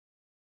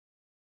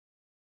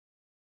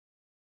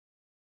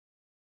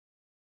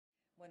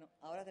Bueno,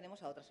 ahora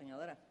tenemos a otra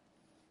soñadora,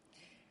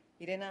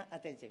 Irena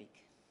Ateljevic.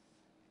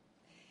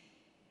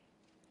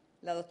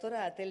 La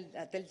doctora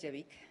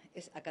Ateljevic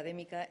es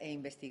académica e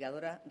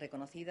investigadora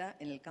reconocida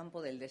en el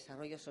campo del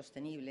desarrollo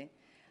sostenible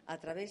a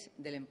través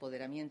del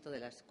empoderamiento de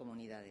las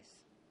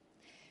comunidades.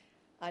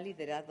 Ha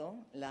liderado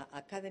la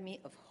Academy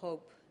of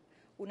Hope,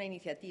 una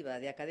iniciativa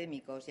de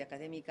académicos y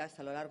académicas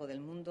a lo largo del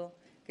mundo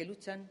que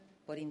luchan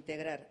por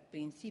integrar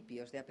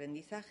principios de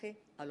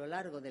aprendizaje a lo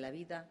largo de la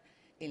vida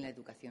en la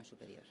educación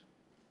superior.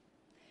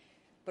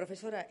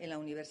 Profesora en la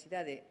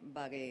Universidad de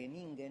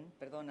Wageningen,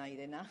 perdona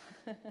Irena,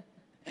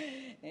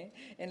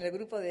 en el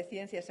grupo de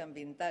Ciencias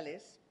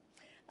Ambientales,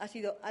 ha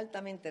sido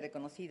altamente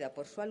reconocida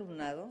por su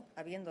alumnado,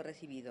 habiendo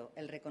recibido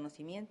el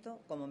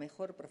reconocimiento como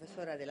mejor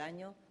profesora del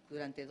año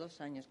durante 2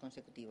 años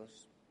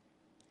consecutivos.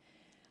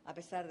 A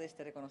pesar de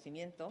este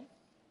reconocimiento,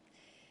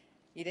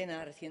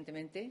 Irena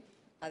recientemente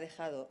ha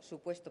dejado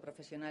su puesto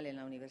profesional en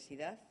la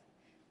universidad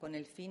con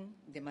el fin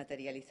de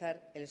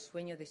materializar el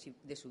sueño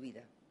de su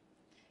vida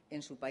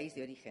en su país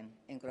de origen,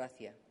 en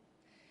Croacia.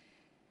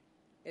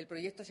 El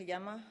proyecto se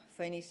llama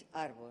Phoenix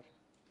Arbor.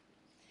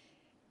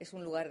 Es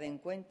un lugar de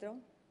encuentro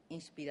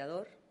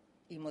inspirador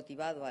y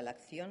motivado a la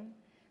acción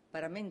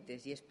para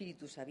mentes y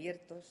espíritus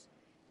abiertos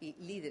y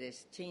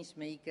líderes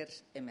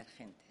changemakers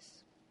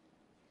emergentes.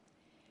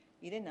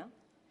 Irena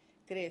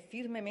cree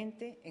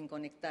firmemente en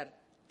conectar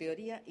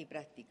teoría y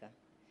práctica,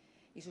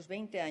 y sus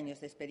 20 años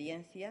de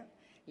experiencia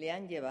le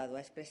han llevado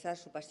a expresar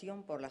su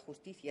pasión por la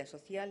justicia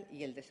social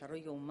y el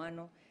desarrollo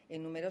humano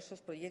en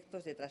numerosos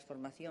proyectos de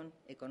transformación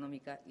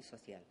económica y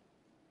social.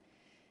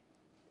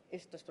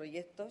 Estos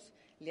proyectos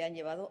le han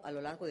llevado a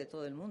lo largo de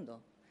todo el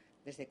mundo,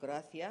 desde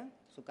Croacia,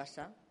 su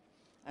casa,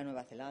 a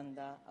Nueva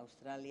Zelanda,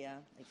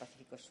 Australia, el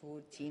Pacífico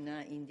Sur,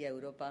 China, India,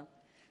 Europa.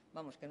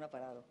 Vamos, que no ha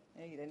parado,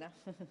 Irena?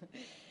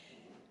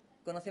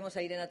 Conocemos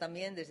a Irena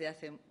también desde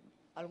hace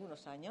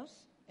algunos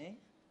años,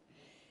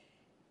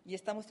 y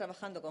estamos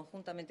trabajando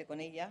conjuntamente con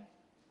ella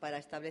para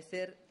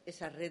establecer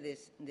esas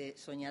redes de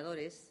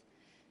soñadores,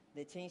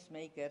 de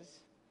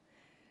changemakers,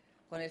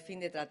 con el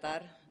fin de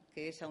tratar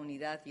que esa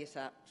unidad y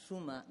esa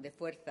suma de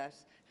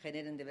fuerzas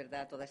generen de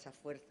verdad toda esa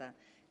fuerza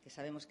que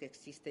sabemos que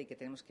existe y que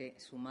tenemos que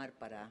sumar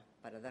para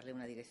darle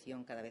una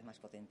dirección cada vez más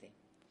potente.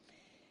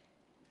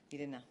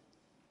 Irena,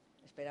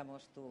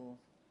 esperamos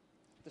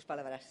tus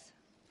palabras.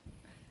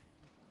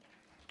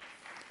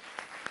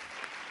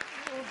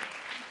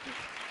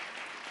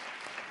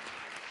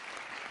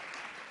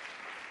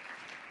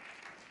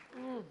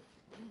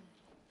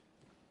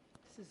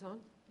 This is on,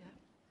 yeah.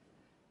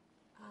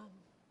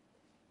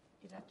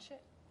 Irache.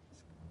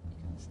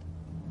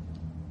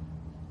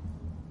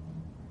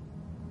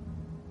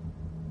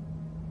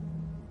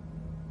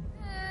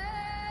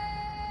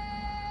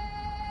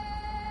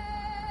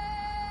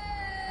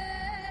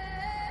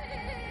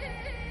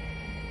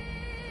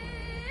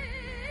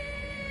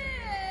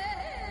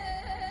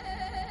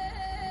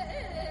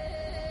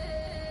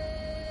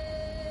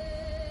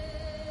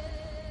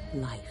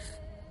 Life,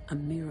 a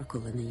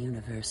miracle in the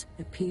universe,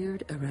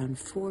 appeared around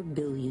 4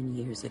 billion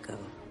years ago.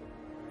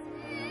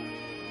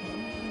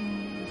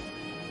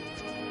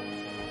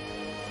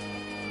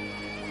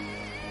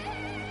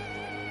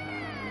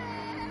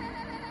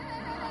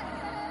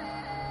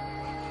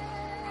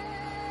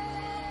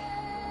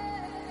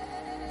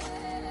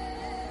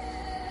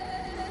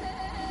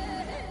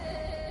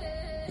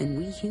 And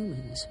we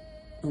humans,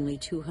 only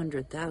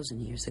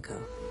 200,000 years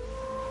ago.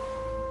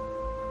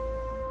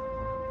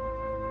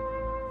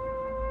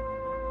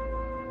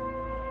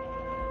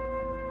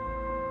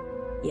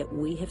 Yet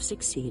we have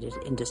succeeded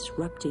in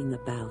disrupting the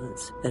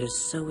balance that is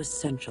so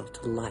essential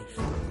to life.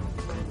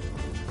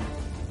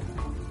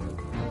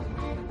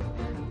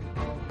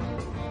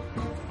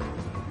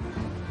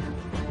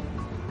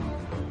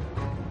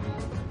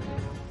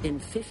 In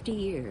 50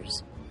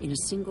 years, in a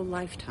single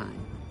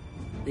lifetime,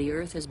 the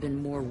Earth has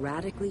been more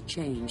radically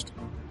changed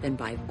than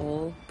by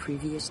all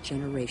previous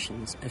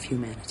generations of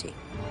humanity.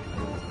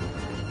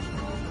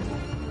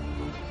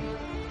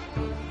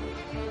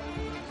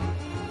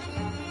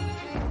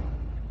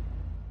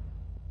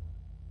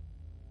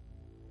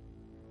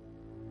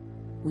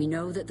 We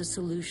know that the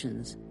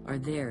solutions are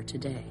there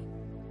today.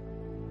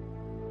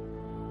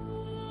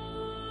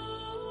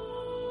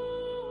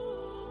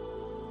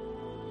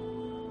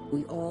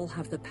 We all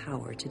have the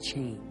power to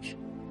change.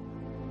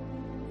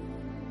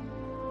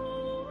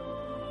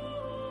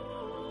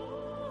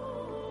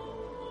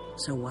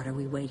 So what are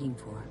we waiting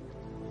for?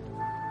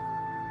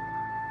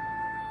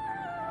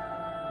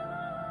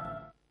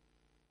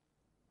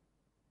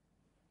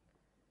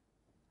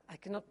 I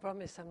cannot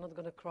promise I'm not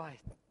going to cry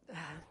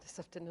this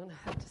afternoon,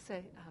 I have to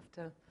say,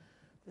 after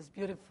this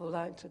beautiful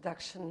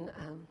introduction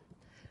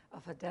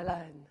of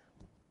Adela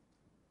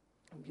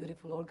and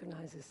beautiful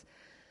organizers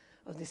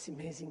of this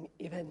amazing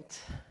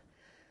event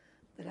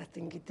that I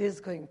think it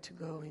is going to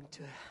go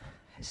into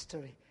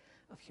history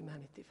of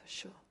humanity for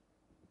sure.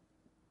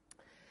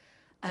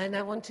 And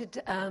I wanted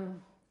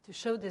to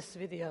show this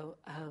video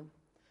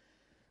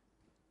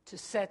to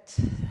set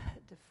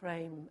the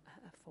frame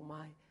for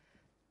my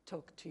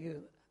talk to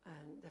you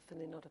and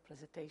definitely not a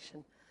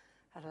presentation.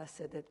 Harala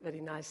said that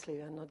very nicely.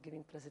 We are not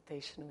giving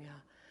presentation, we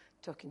are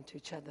talking to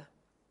each other.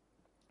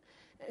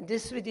 And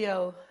this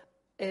video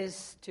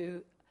is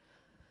to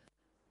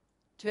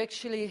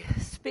actually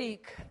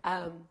speak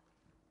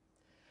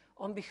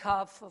on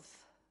behalf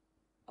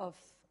of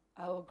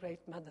our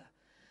great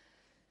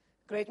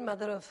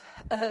mother of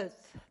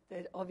earth,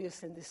 that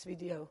obviously in this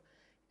video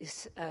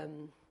is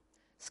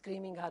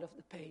screaming out of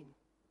the pain.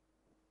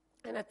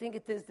 And I think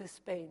it is this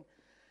pain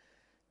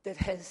that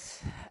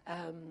has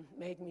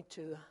made me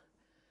to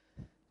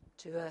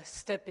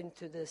step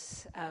into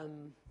this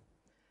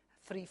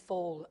free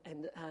fall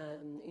and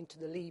into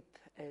the leap,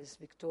 as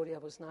Victoria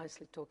was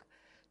nicely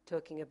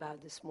talking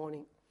about this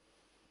morning.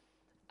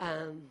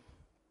 And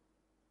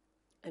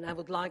I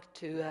would like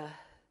to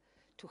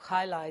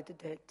highlight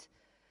that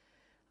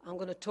I'm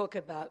going to talk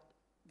about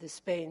this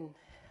pain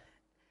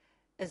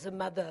as a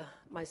mother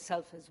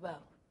myself as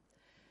well,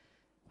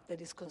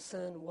 that is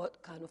concerned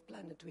what kind of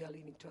planet we are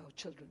leaving to our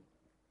children.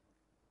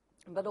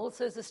 But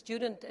also as a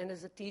student and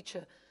as a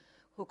teacher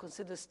who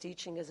considers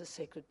teaching as a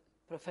sacred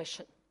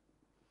profession.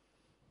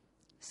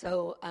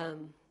 So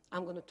I'm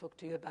going to talk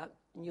to you about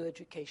new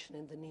education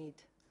and the need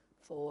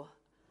for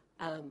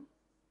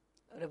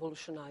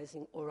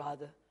revolutionizing, or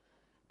rather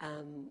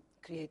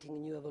creating a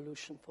new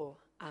evolution for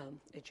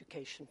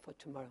education for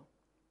tomorrow.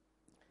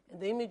 And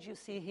the image you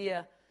see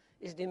here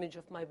is the image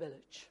of my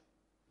village,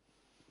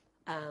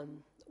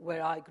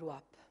 where I grew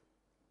up.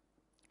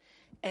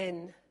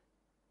 And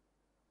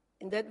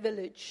in that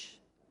village,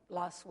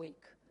 last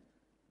week,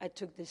 I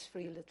took these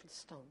 3 little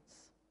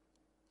stones.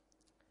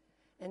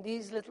 And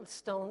these little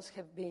stones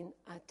have been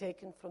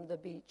taken from the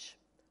beach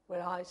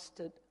where I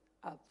stood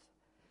up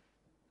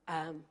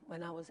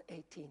when I was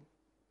 18,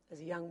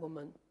 as a young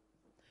woman.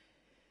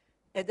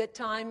 At that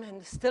time,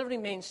 and still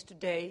remains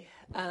today,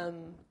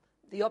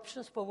 the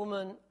options for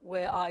women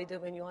were either,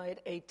 when you are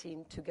at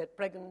 18, to get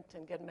pregnant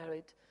and get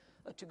married,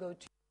 or to go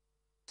to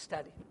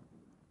study.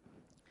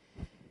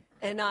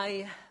 And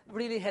I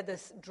really had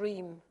this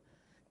dream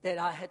that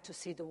I had to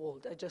see the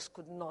world. I just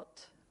could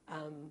not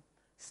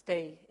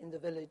stay in the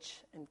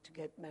village and to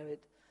get married,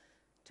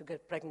 to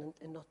get pregnant,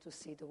 and not to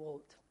see the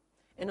world.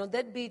 And on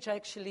that beach, I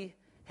actually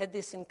had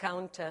this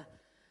encounter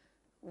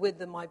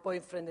with my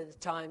boyfriend at the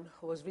time,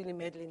 who was really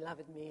madly in love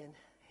with me, and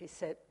he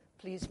said,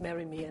 "Please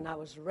marry me." And I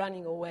was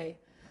running away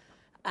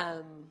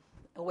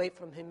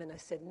from him, and I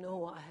said,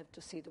 "No, I have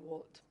to see the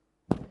world."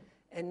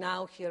 And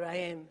now here I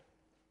am,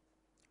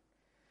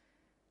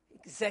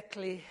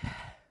 exactly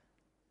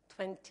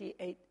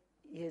 28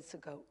 years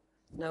ago.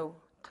 No,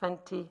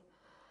 20.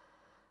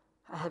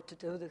 I have to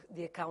do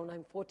the account.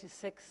 I'm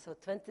 46, so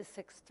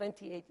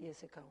 28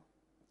 years ago.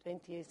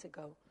 20 years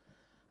ago,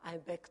 I'm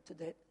back to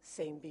that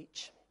same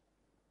beach.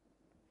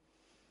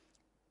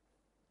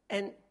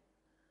 And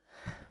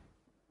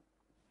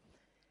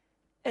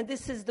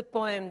this is the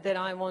poem that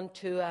I want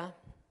to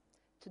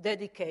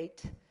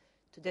dedicate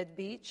to that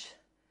beach,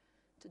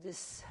 to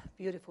these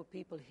beautiful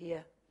people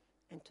here,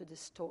 and to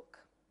this talk.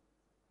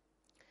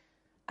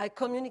 I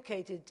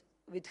communicated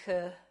with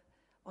her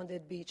on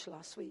that beach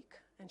last week,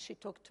 and she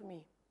talked to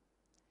me.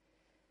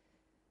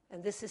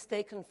 And this is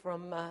taken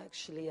from,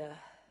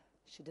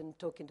 she didn't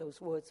talk in those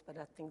words, but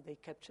I think they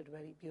captured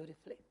very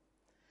beautifully.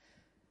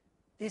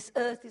 "This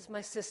earth is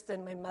my sister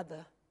and my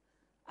mother.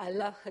 I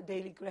love her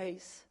daily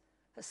grace,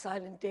 her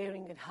silent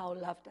daring, and how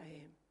loved I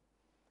am.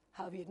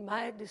 How we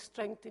admire the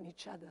strength in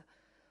each other,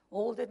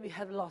 all that we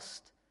have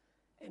lost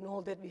and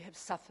all that we have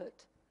suffered,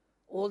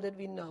 all that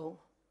we know.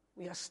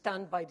 We are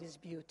stunned by this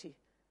beauty,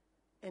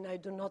 and I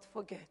do not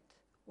forget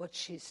what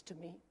she is to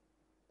me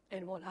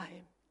and what I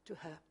am to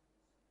her."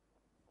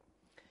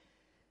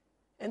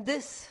 And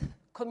this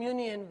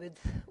communion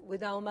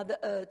with our Mother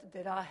Earth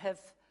that I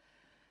have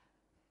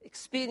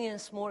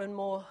experienced more and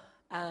more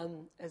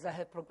as I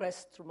have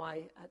progressed through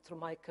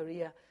my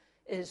career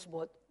is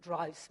what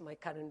drives my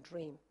current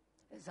dream,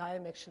 as I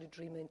am actually a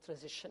dreamer in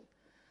transition.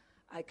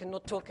 I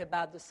cannot talk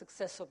about the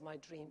success of my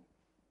dream,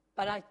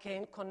 but I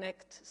can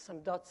connect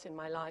some dots in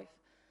my life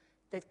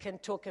that can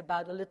talk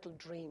about a little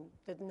dream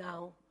that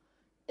now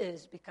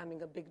is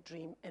becoming a big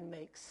dream and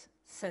makes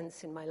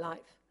sense in my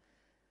life.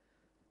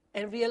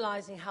 And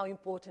realizing how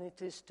important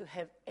it is to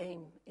have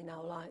aim in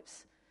our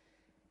lives.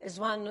 As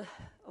one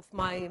of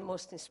my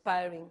most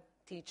inspiring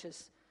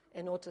teachers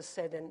and authors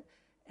said,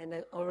 and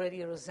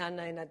already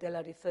Rosanna and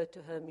Adela referred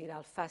to her, Mira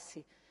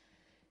Alfassi,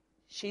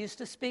 she used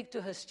to speak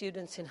to her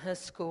students in her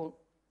school,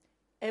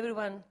 "Every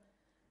one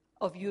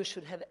of you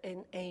should have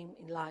an aim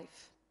in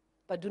life,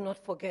 but do not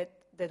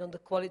forget that on the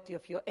quality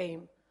of your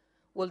aim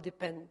will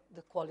depend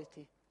the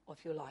quality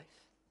of your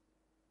life."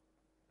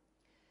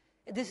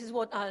 And this is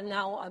what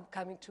I'm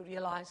coming to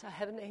realize. I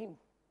have an aim.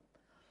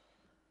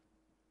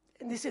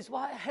 And this is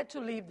why I had to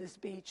leave this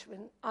beach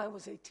when I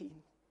was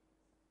 18.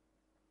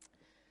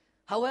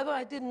 However,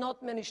 I did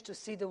not manage to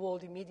see the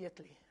world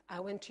immediately. I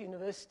went to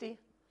university,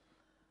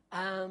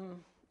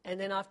 and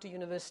then after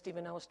university,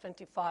 when I was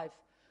 25,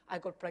 I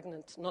got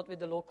pregnant, not with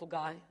the local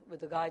guy, with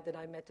the guy that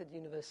I met at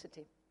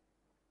university.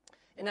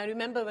 And I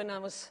remember when I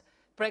was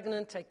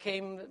pregnant. I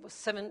was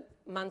 7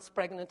 months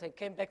pregnant. I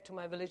came back to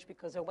my village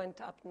because I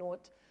went up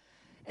north.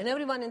 And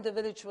everyone in the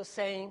village was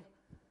saying,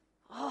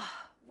 "Oh,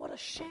 what a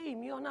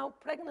shame, you're now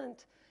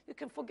pregnant. You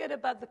can forget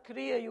about the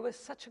career. You were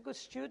such a good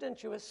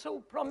student. You were so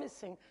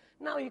promising.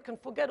 Now you can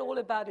forget all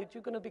about it.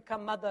 You're going to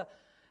become mother,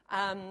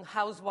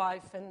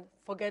 housewife, and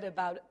forget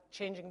about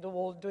changing the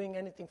world, doing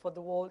anything for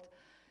the world."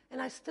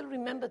 And I still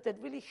remember that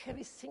really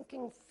heavy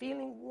sinking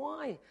feeling,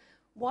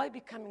 why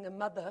becoming a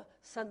mother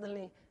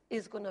suddenly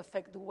is going to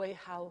affect the way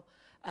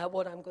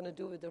what I'm going to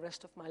do with the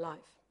rest of my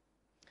life.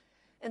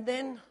 And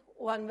then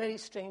one very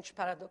strange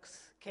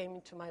paradox came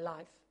into my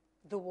life,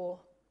 the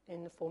war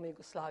in the former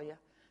Yugoslavia.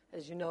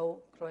 As you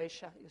know,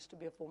 Croatia used to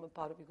be a former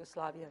part of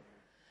Yugoslavia.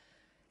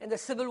 And the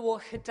civil war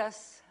hit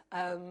us.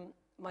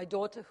 My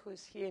daughter, who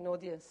is here in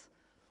audience,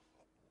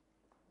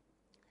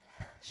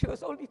 she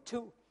was only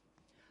 2.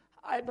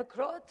 I'm a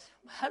Croat.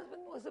 My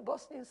husband was a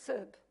Bosnian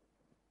Serb.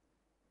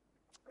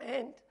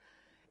 And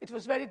it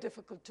was very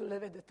difficult to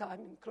live at the time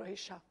in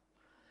Croatia.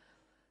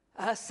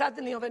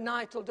 Suddenly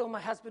overnight, although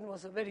my husband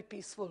was a very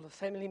peaceful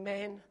family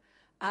man,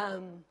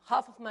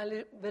 half of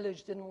my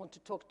village didn't want to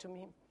talk to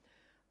me.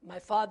 My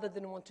father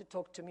didn't want to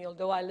talk to me,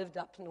 although I lived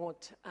up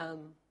north.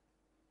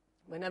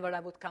 Whenever I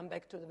would come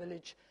back to the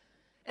village,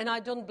 and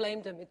I don't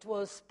blame them. It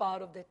was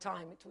part of their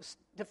time. It was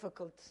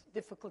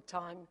difficult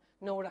time,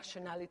 no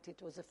rationality.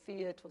 It was a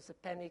fear, it was a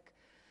panic.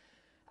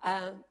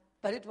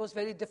 But it was a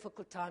very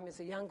difficult time as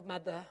a young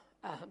mother.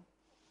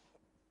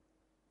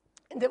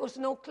 And there was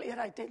no clear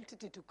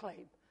identity to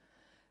claim.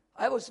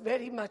 I was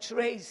very much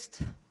raised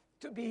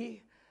to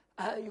be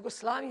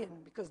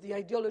Yugoslavian because the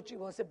ideology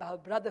was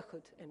about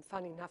brotherhood and,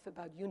 funny enough,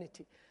 about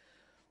unity.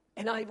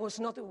 And I was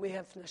not aware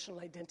of national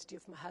identity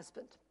of my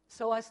husband.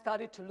 So I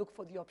started to look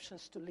for the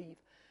options to leave,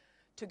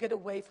 to get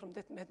away from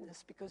that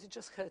madness because it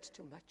just hurt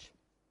too much.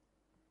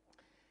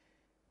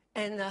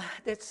 And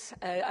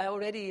I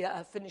already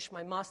finished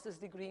my master's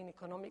degree in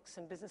economics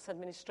and business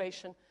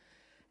administration.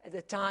 At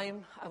the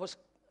time, I was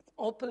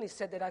openly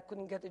said that I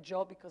couldn't get a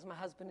job because my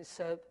husband is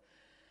Serb.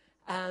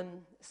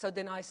 So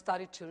then I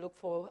started to look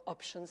for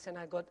options, and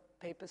I got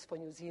papers for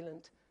New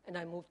Zealand. And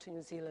I moved to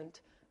New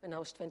Zealand when I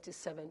was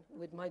 27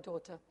 with my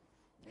daughter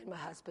and my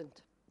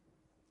husband.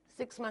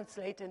 6 months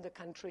later in the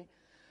country,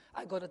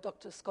 I got a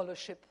doctor's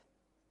scholarship.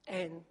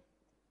 And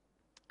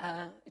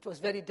it was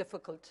very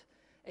difficult,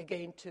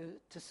 again,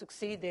 to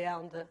succeed there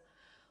on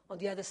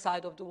the other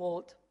side of the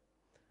world.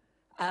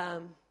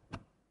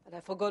 But I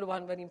forgot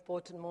one very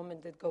important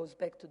moment that goes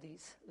back to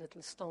these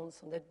little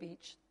stones on that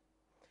beach.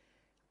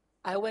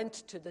 I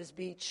went to this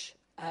beach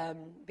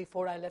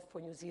before I left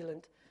for New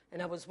Zealand,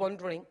 and I was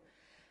wondering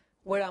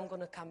where I'm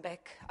going to come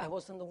back. I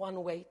was on the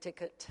one-way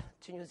ticket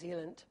to New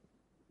Zealand,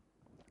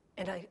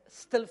 and I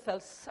still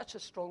felt such a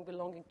strong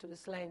belonging to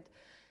this land,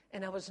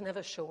 and I was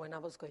never sure when I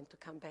was going to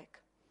come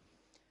back.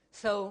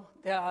 So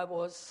there I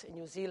was in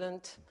New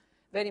Zealand,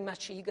 very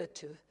much eager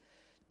to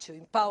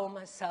empower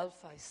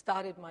myself. I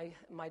started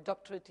my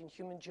doctorate in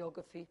human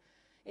geography,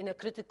 in a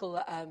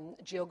critical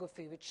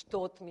geography, which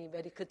taught me a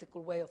very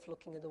critical way of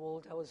looking at the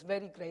world. I was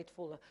very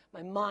grateful.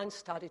 My mind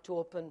started to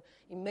open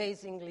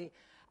amazingly.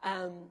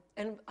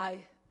 And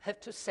I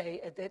have to say,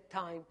 at that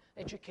time,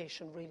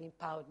 education really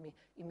empowered me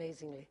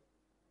amazingly.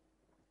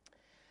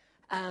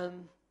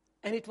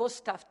 And it was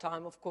a tough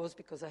time, of course,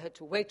 because I had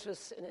to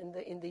waitress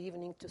in the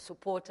evening to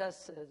support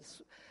us.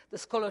 The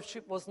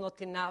scholarship was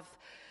not enough,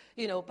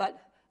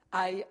 but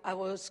I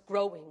was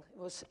growing.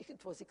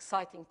 It was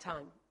exciting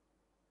time.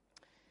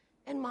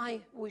 And my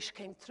wish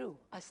came true.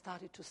 I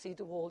started to see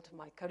the world.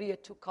 My career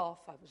took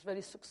off. I was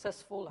very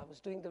successful. I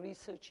was doing the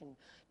research in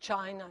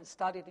China. I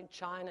studied in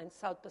China, in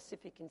South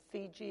Pacific, in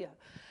Fiji.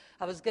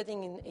 I was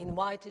getting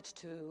invited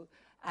to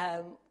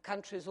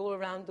countries all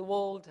around the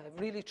world. I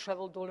really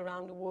traveled all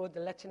around the world,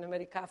 Latin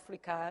America,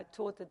 Africa. I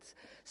taught at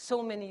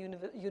so many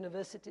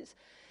universities.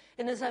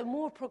 And as I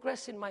more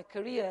progressed in my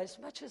career, as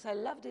much as I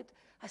loved it,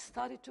 I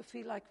started to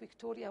feel like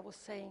Victoria was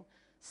saying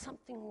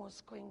something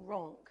was going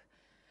wrong.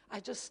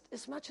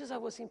 As much as I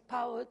was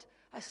empowered,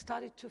 I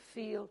started to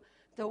feel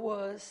there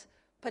was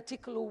a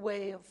particular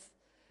way of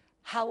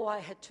how I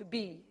had to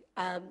be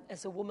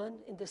as a woman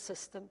in the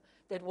system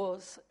that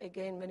was,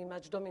 again, very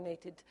much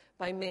dominated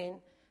by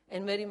men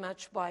and very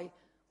much by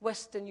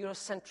Western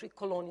Eurocentric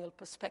colonial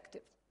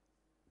perspective.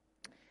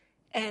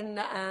 And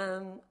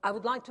I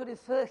would like to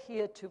refer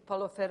here to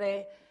Paulo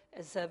Freire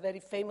as a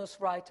very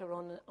famous writer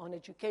on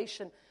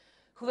education,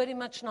 who very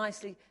much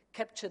nicely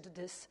captured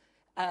this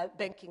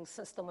banking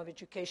system of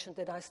education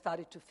that I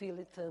started to feel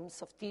in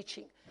terms of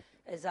teaching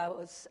as I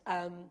was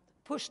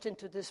pushed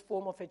into this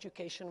form of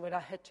education where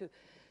I had to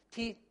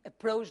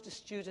approach the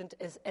student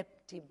as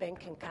empty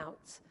bank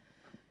accounts.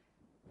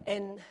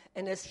 And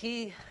as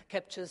he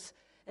captures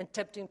and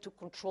tapped into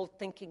controlled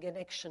thinking and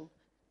action,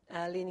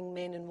 leading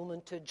men and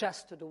women to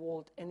adjust to the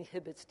world and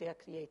inhibits their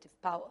creative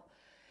power.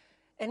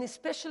 And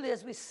especially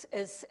as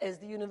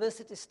the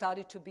university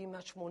started to be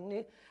much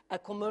more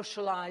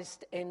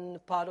commercialized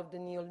and part of the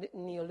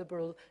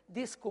neoliberal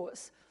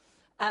discourse,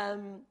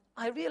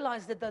 I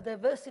realized that the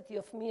diversity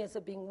of me as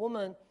a being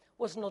woman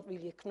was not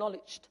really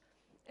acknowledged.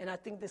 And I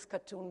think this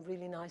cartoon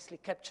really nicely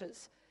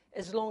captures,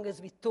 as long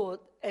as we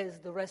thought as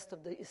the rest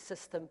of the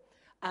system,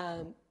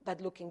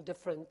 but looking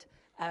different,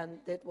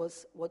 that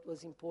was what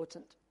was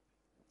important.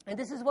 And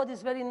this is what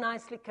is very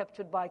nicely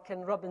captured by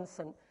Ken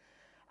Robinson,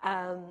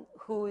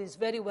 who is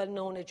very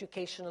well-known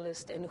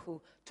educationalist and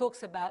who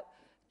talks about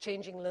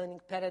changing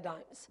learning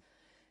paradigms.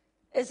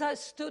 As I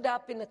stood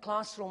up in the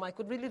classroom, I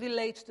could really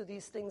relate to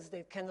these things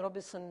that Ken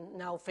Robinson,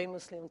 now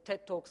famously on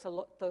TED, talks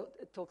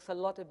a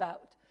lot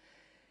about.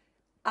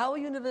 Our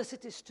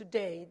universities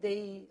today,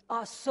 they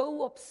are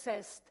so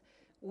obsessed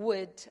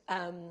with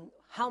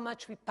how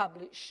much we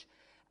publish,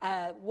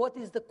 what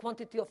is the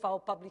quantity of our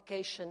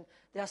publication.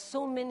 There are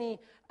so many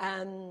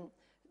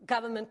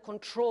government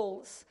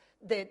controls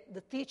that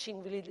the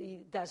teaching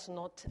really does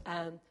not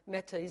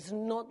matter. It's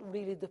not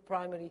really the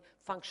primary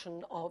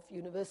function of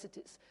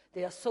universities.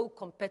 They are so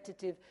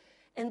competitive,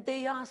 and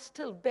they are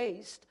still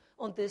based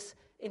on this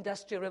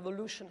Industrial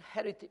Revolution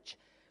heritage,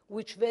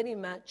 which very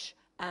much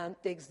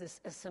takes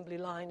this assembly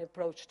line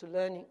approach to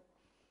learning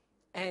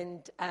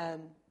and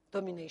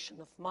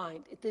domination of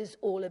mind. It is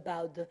all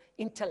about the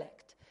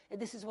intellect. And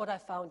this is what I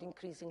found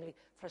increasingly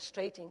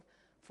frustrating.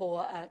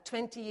 For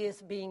 20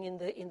 years being in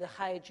the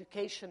higher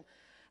education,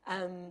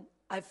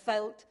 I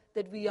felt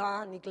that we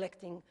are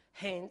neglecting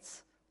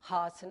hands,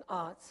 hearts, and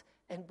arts,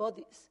 and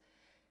bodies.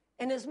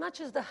 And as much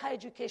as the higher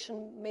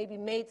education maybe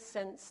made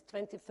sense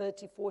 20,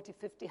 30, 40,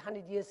 50,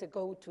 100 years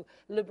ago to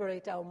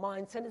liberate our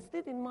minds, and it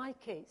did in my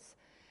case,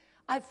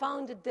 I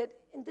found that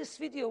in this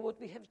video, what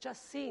we have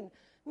just seen,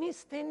 me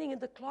standing in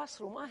the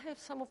classroom, I have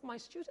some of my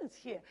students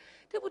here.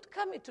 They would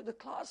come into the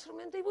classroom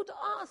and they would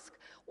ask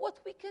what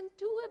we can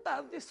do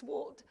about this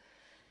world.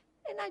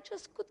 And I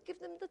just could give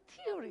them the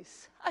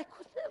theories. I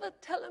could never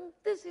tell them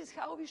this is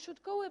how we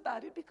should go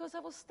about it, because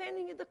I was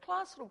standing in the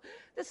classroom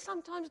that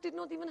sometimes did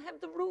not even have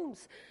the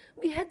rooms.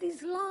 We had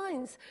these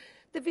lines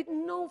with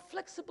no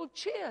flexible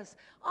chairs.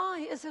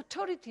 I, as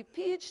authority,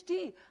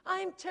 PhD, I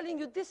am telling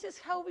you this is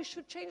how we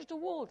should change the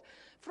world.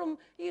 From,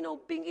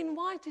 being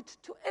invited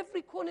to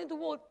every corner in the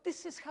world,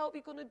 this is how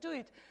we're going to do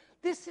it.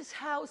 This is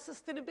how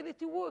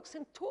sustainability works.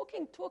 And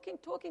talking,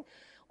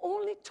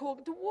 only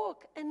talk the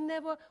walk and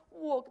never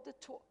walk the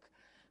talk.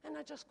 And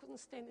I just couldn't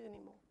stand it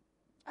anymore.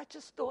 I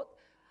just thought,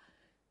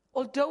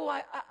 although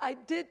I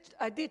did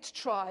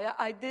try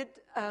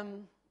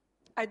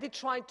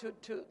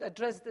to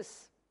address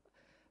this.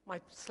 My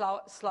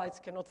slides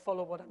cannot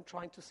follow what I'm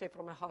trying to say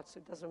from my heart, so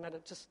it doesn't matter,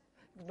 just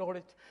ignore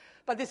it.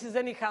 But this is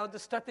anyhow the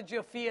strategy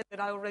of fear that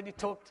I already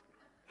talked.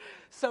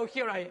 So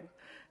here I am.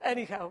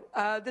 Anyhow,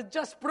 that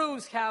just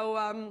proves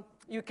how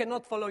you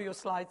cannot follow your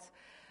slides.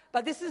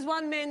 But this is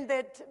one man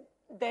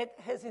that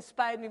has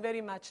inspired me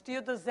very much,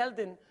 Theodor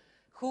Zeldin,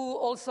 who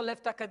also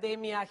left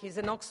academia. He's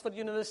an Oxford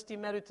University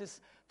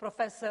emeritus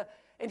professor,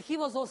 and he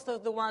was also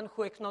the one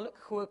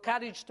who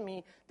encouraged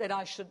me that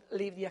I should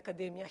leave the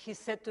academia. He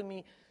said to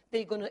me,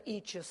 "They're going to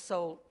eat your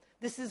soul."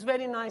 This is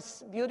very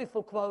nice,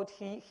 beautiful quote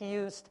he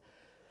used.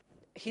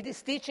 He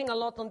is teaching a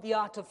lot on the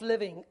art of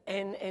living,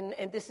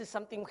 and this is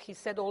something he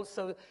said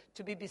also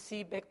to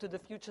BBC, Back to the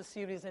Future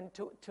series, and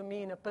to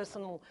me in a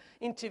personal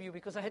interview,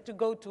 because I had to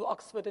go to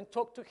Oxford and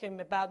talk to him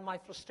about my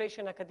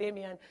frustration in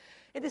academia.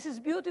 And this is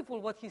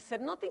beautiful what he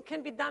said. Nothing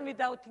can be done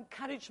without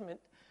encouragement.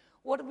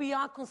 What we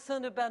are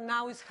concerned about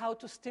now is how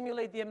to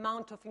stimulate the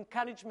amount of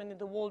encouragement in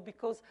the world,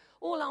 because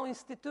all our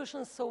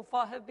institutions so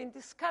far have been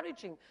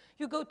discouraging.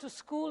 You go to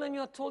school and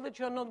you're told that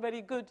you're not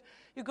very good.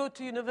 You go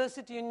to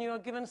university and you are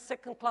given a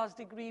second-class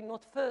degree,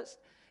 not first.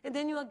 And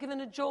then you are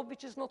given a job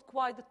which is not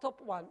quite the top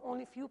one.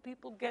 Only few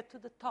people get to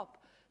the top.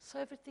 So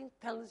everything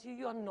tells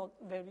you are not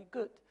very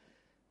good.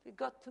 We've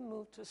got to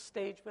move to a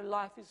stage where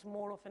life is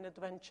more of an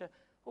adventure,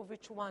 of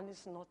which one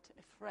is not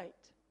afraid.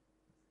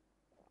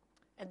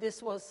 And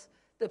this was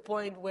the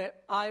point where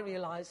I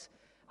realized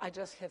I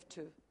just have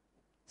to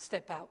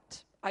step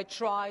out. I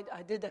tried.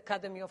 I did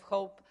Academy of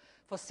Hope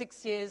for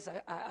 6 years.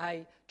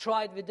 I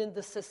tried within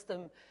the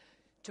system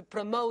to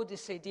promote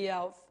this idea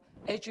of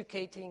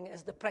educating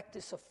as the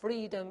practice of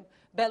freedom.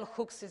 Bell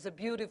Hooks is a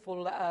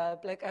beautiful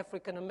black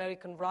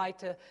African-American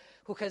writer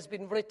who has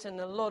been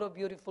written a lot of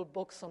beautiful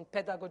books on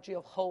pedagogy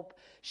of hope.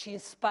 She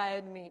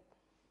inspired me.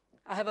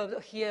 I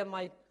have here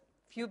my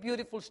few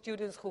beautiful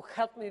students who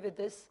helped me with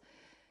this.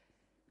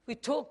 We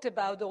talked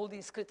about all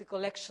these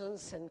critical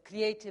actions and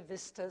creative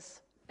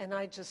vistas, and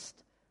I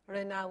just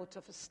ran out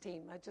of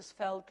steam. I just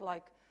felt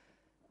like,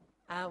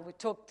 we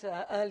talked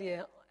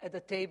earlier at the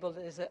table,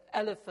 there's an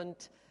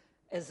elephant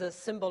as a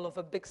symbol of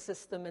a big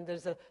system, and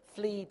there's a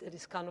flea that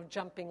is kind of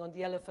jumping on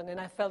the elephant, and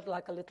I felt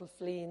like a little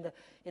flea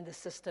in the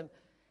system,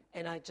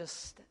 and I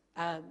just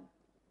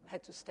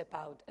had to step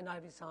out, and I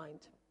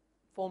resigned.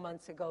 4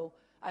 months ago,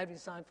 I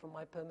resigned from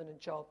my permanent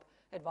job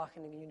at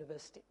Wageningen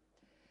University.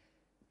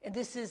 And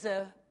this is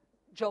a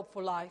job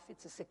for life.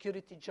 It's a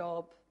security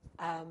job.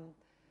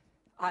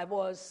 I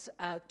was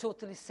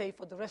totally safe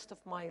for the rest of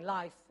my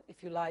life,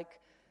 if you like.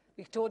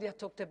 Victoria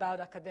talked about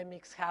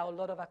academics, how a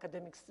lot of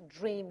academics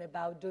dream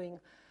about doing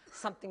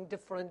something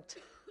different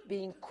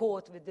being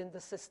caught within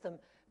the system,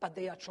 but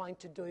they are trying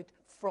to do it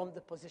from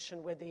the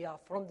position where they are,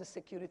 from the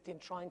security,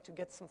 and trying to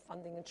get some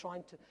funding and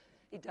trying to.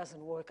 It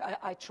doesn't work.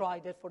 I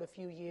tried it for a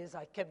few years.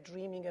 I kept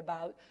dreaming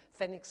about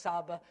Phoenix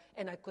Harbor,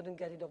 and I couldn't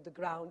get it off the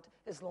ground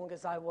as long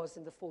as I was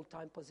in the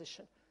full-time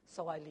position.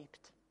 So I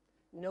leaped.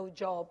 No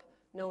job,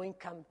 no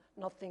income,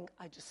 nothing.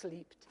 I just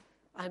leaped.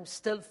 I'm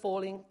still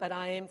falling, but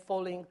I am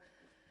falling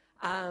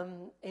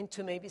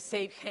into maybe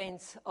safe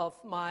hands of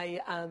my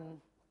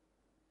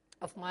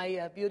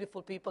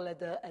beautiful people at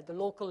the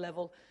local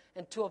level,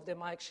 and two of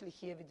them are actually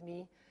here with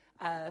me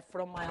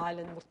from my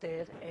island,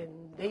 Morter, and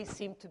they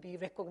seem to be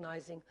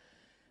recognizing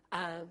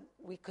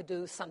we could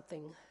do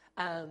something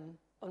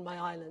on my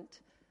island.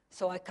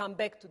 So I come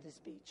back to this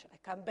beach. I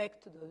come back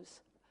to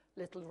those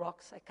little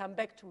rocks. I come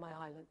back to my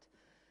island.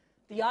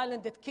 The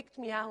island that kicked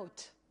me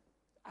out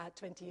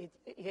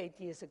 28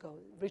 years ago,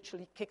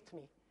 literally kicked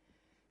me.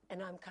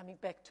 And I'm coming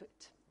back to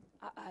it.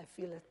 I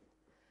feel it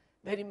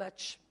very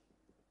much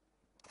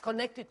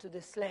connected to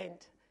this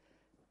land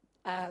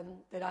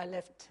that I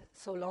left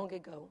so long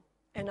ago.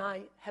 And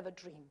I have a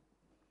dream.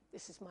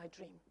 This is my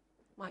dream.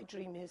 My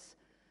dream is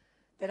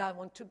that I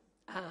want to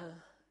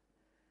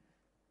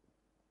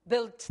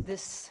build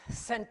this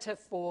center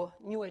for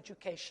new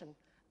education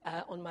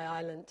on my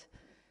island.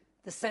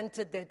 The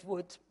center that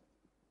would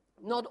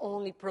not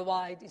only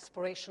provide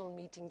inspirational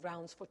meeting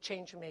grounds for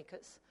change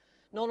makers,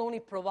 not only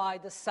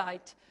provide a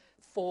site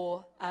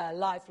for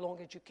lifelong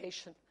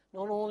education,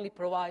 not only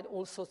provide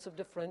all sorts of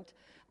different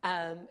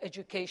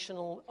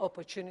educational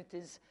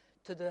opportunities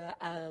to the,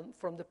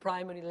 from the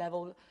primary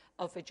level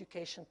of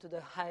education to the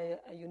higher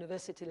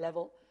university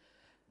level,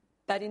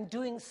 but in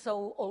doing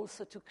so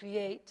also to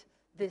create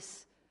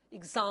this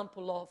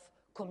example of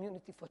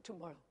community for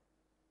tomorrow.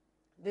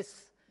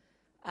 This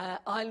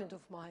island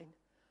of mine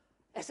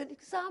as an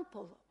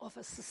example of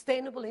a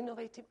sustainable,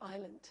 innovative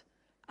island.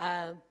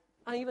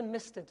 I even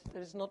missed it.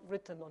 There is not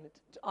written on it.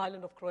 The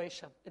island of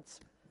Croatia. It's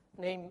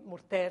named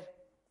Morter.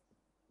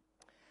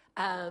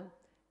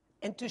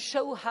 And to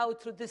show how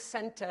through this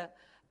center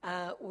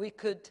which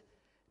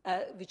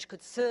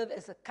could serve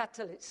as a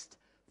catalyst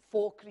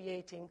for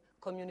creating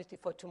community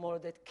for tomorrow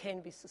that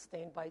can be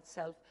sustained by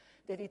itself,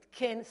 that it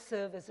can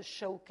serve as a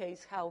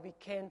showcase how we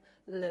can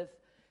live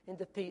in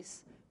the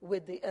peace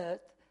with the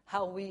earth,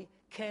 how we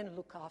can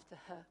look after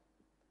her,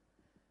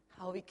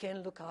 how we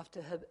can look after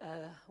her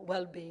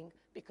well-being,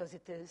 because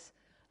it is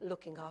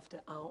looking after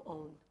our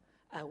own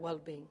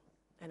well-being.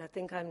 And I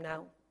think I'm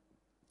now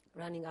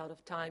running out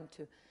of time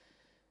to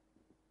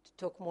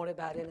talk more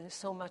about it. And there's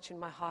so much in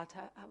my heart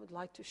I would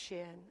like to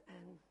share.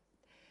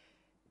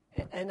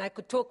 And I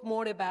could talk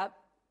more about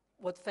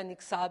what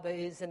Phoenix Harbor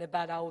is and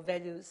about our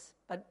values,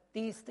 but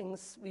these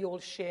things we all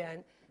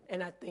share,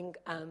 and I think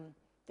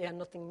they are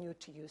nothing new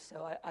to you,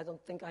 so I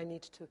don't think I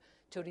need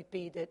to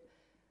repeat it.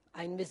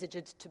 I envisage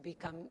it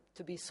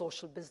to be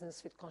social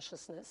business with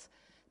consciousness,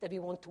 that we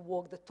want to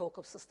walk the talk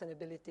of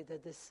sustainability,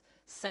 that this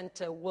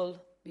center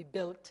will be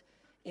built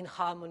in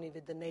harmony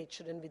with the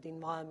nature and with the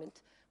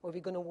environment, where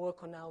we're going to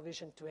work on our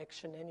vision to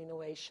action and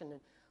innovation and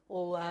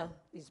all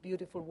these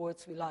beautiful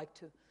words we like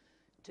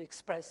to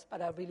express.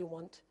 But I really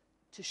want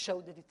to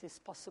show that it is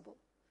possible,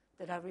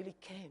 that I really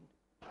can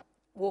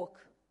walk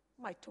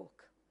my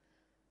talk.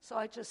 So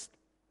I just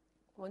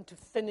want to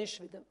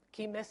finish with the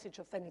key message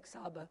of Phoenix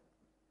Harbor.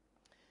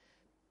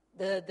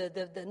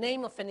 The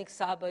name of Phoenix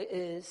Harbor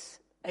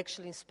is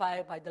actually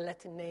inspired by the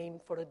Latin name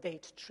for a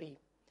date tree.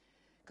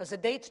 Because a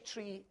date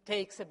tree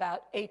takes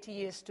about 80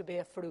 years to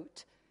bear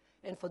fruit,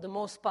 and for the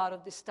most part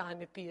of this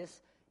time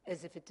appears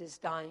as if it is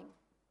dying.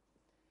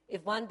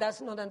 If one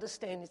does not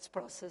understand its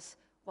process,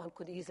 one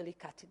could easily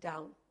cut it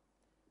down.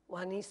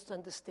 One needs to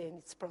understand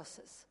its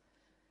process,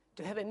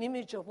 to have an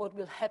image of what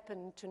will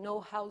happen, to know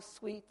how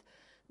sweet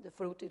the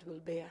fruit it will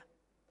bear.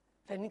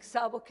 Phoenix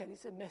Harbor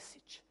carries a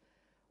message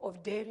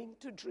of daring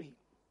to dream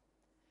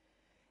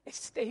and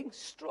staying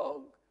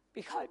strong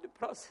behind the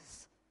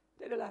process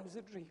that allows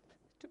a dream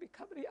to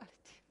become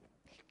reality.